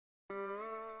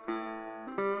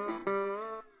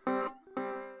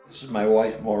This is my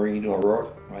wife, Maureen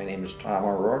O'Rourke. My name is Tom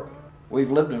O'Rourke.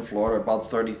 We've lived in Florida about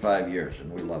 35 years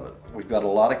and we love it. We've got a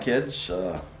lot of kids,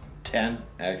 10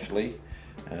 actually,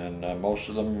 and most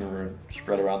of them are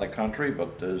spread around the country,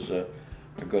 but there's a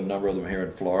good number of them here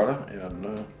in Florida,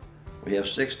 and we have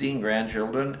 16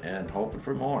 grandchildren and hoping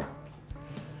for more.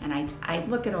 And I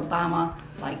look at Obama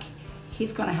like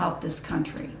he's going to help this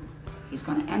country. He's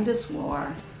going to end this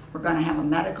war. We're going to have a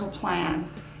medical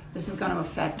plan. This is going to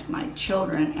affect my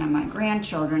children and my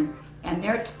grandchildren, and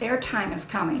their time is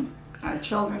coming. Our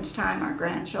children's time, our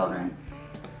grandchildren,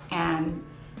 and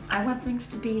I want things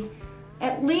to be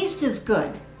at least as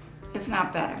good, if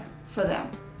not better, for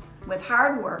them. With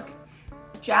hard work,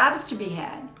 jobs to be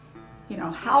had,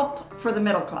 help for the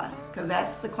middle class, because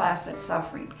that's the class that's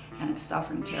suffering, and it's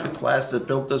suffering terribly. The class that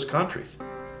built this country.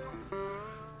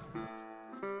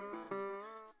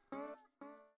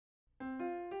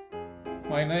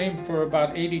 My name for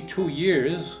about 82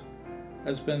 years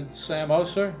has been Sam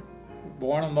Oser,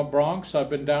 born in the Bronx. I've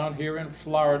been down here in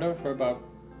Florida for about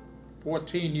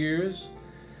 14 years.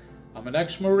 I'm an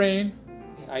ex-Marine.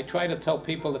 I try to tell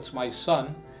people it's my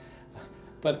son,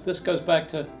 but this goes back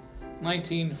to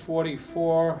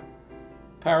 1944,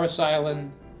 Parris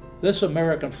Island. This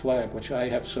American flag, which I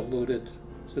have saluted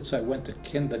since I went to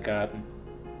kindergarten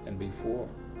and before,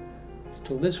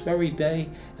 till this very day,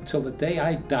 until the day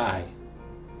I die,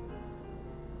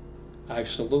 I've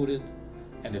saluted,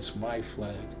 and it's my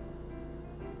flag.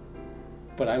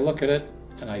 But I look at it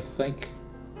and I think,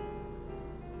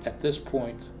 at this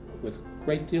point, with a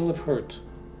great deal of hurt,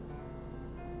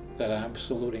 that I'm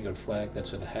saluting a flag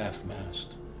that's at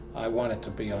half-mast. I want it to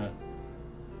be on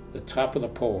the top of the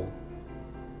pole,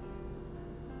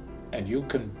 and you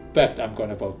can bet I'm going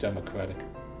to vote Democratic.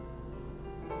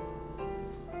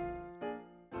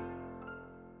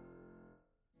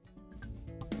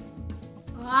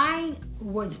 I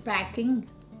was backing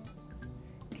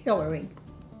Hillary.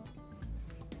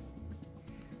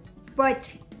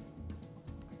 But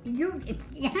you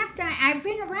have to, I've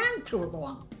been around too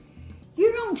long.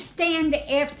 You don't stand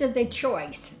after the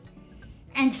choice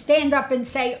and stand up and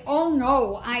say, oh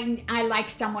no, I like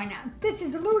someone else. This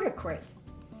is ludicrous.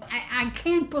 I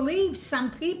can't believe some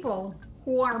people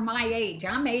who are my age,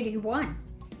 I'm 81,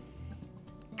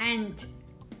 and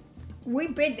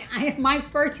my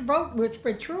first vote was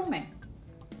for Truman.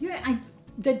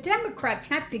 The Democrats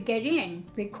have to get in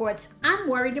because I'm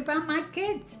worried about my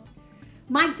kids.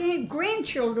 My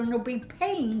grandchildren will be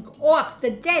paying off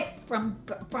the debt from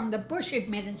the Bush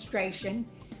administration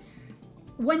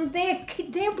when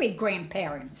they'll be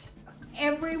grandparents.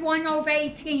 Everyone over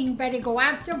 18 better go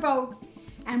out to vote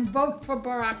and vote for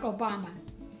Barack Obama.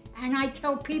 And I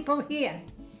tell people here,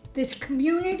 this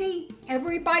community,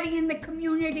 everybody in the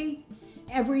community,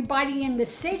 everybody in the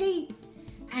city,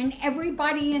 and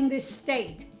everybody in this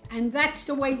state. And that's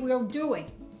the way we'll do it,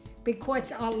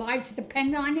 because our lives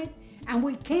depend on it, and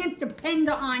we can't depend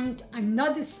on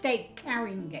another state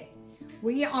carrying it.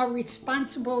 We are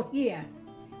responsible here,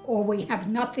 or we have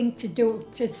nothing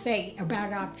to say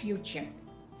about our future.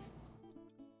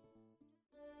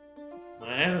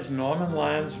 My name is Norman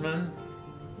Landsman.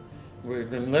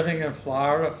 We've been living in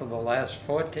Florida for the last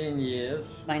 14 years.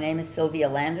 My name is Sylvia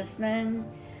Landesman.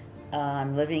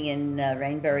 I'm living in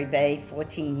Rainbury Bay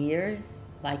 14 years.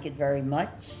 Like it very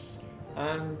much.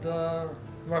 And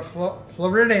we're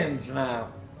Floridians now.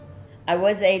 I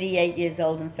was 88 years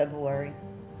old in February.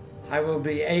 I will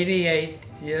be 88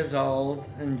 years old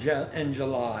in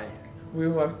July.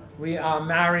 We are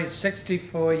married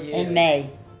 64 years. In May.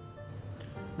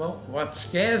 Well, what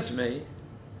scares me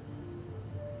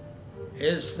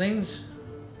is things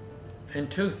in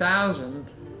 2000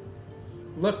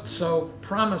 looked so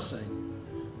promising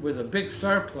with a big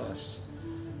surplus,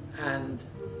 and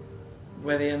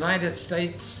where the United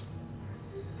States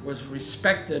was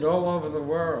respected all over the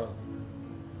world.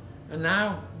 And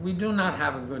now we do not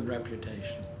have a good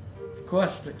reputation. Of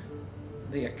course,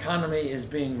 the economy is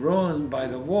being ruined by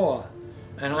the war,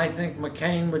 and I think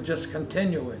McCain would just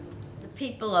continue it. The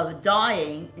people are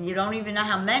dying, and you don't even know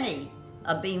how many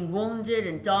are being wounded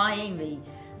and dying.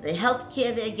 The health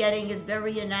care they're getting is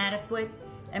very inadequate,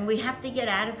 and we have to get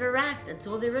out of Iraq. That's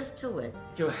all there is to it.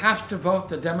 You have to vote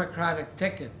the Democratic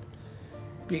ticket,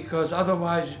 because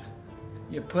otherwise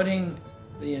you're putting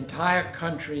the entire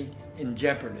country in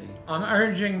jeopardy. I'm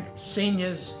urging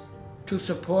seniors to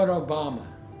support Obama.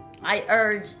 I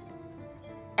urge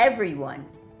everyone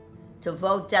to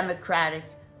vote Democratic,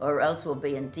 or else we'll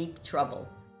be in deep trouble.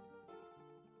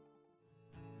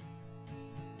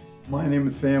 My name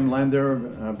is Sam Lender.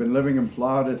 I've been living in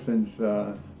Florida since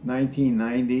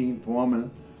 1990, former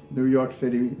New York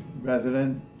City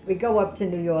resident. We go up to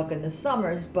New York in the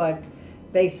summers, but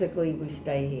basically we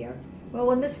stay here. Well,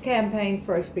 when this campaign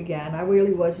first began, I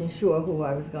really wasn't sure who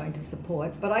I was going to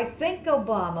support, but I think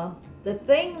Obama, the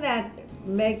thing that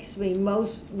makes me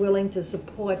most willing to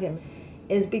support him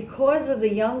is because of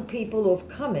the young people who've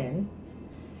come in,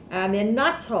 and they're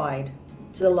not tied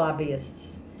to the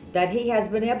lobbyists, that he has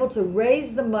been able to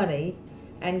raise the money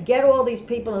and get all these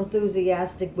people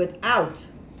enthusiastic without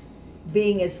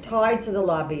being as tied to the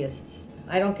lobbyists.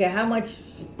 I don't care how much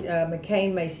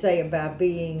McCain may say about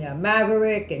being a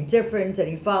maverick and different and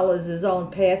he follows his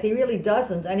own path. He really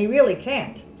doesn't, and he really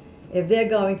can't if they're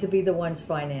going to be the ones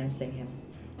financing him.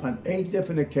 On 8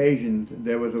 different occasions,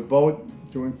 there was a vote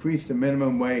to increase the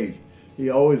minimum wage. He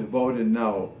always voted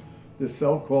no. The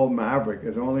so-called maverick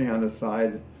is only on the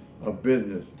side of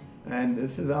business, and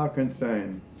this is our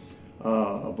concern.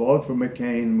 A vote for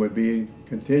McCain would be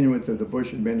continuance of the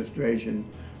Bush administration,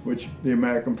 which the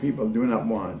American people do not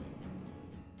want.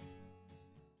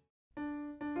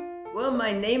 Well,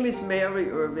 my name is Mary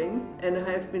Irving, and I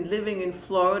have been living in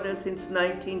Florida since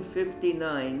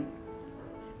 1959.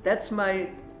 That's my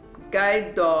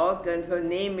guide dog, and her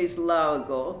name is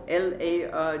Largo,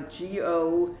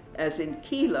 L-A-R-G-O, as in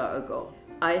Key Largo.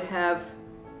 I have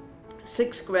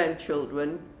 6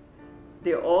 grandchildren.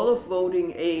 They're all of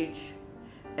voting age,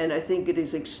 and I think it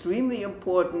is extremely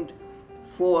important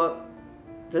for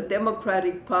the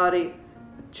Democratic Party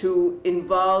to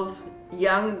involve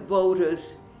young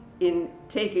voters in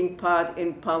taking part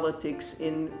in politics,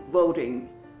 in voting.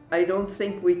 I don't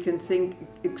think we can think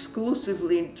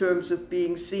exclusively in terms of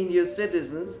being senior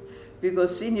citizens,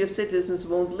 because senior citizens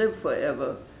won't live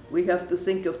forever. We have to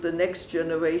think of the next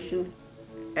generation.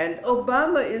 And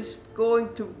Obama is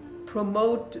going to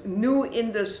promote new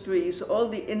industries, all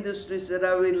the industries that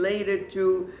are related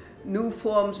to new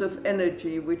forms of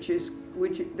energy, which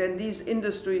then these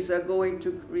industries are going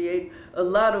to create a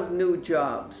lot of new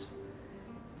jobs.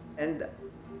 And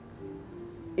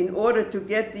in order to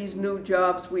get these new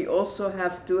jobs, we also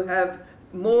have to have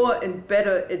more and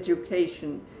better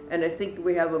education. And I think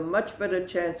we have a much better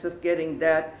chance of getting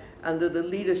that under the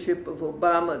leadership of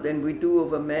Obama than we do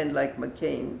of a man like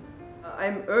McCain.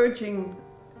 I'm urging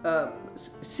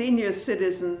senior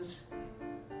citizens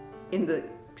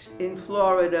in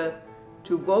Florida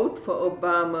to vote for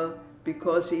Obama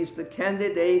because he's the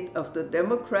candidate of the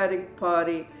Democratic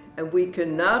Party, and we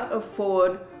cannot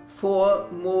afford 4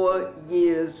 more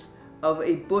years of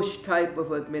a Bush type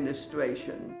of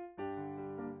administration.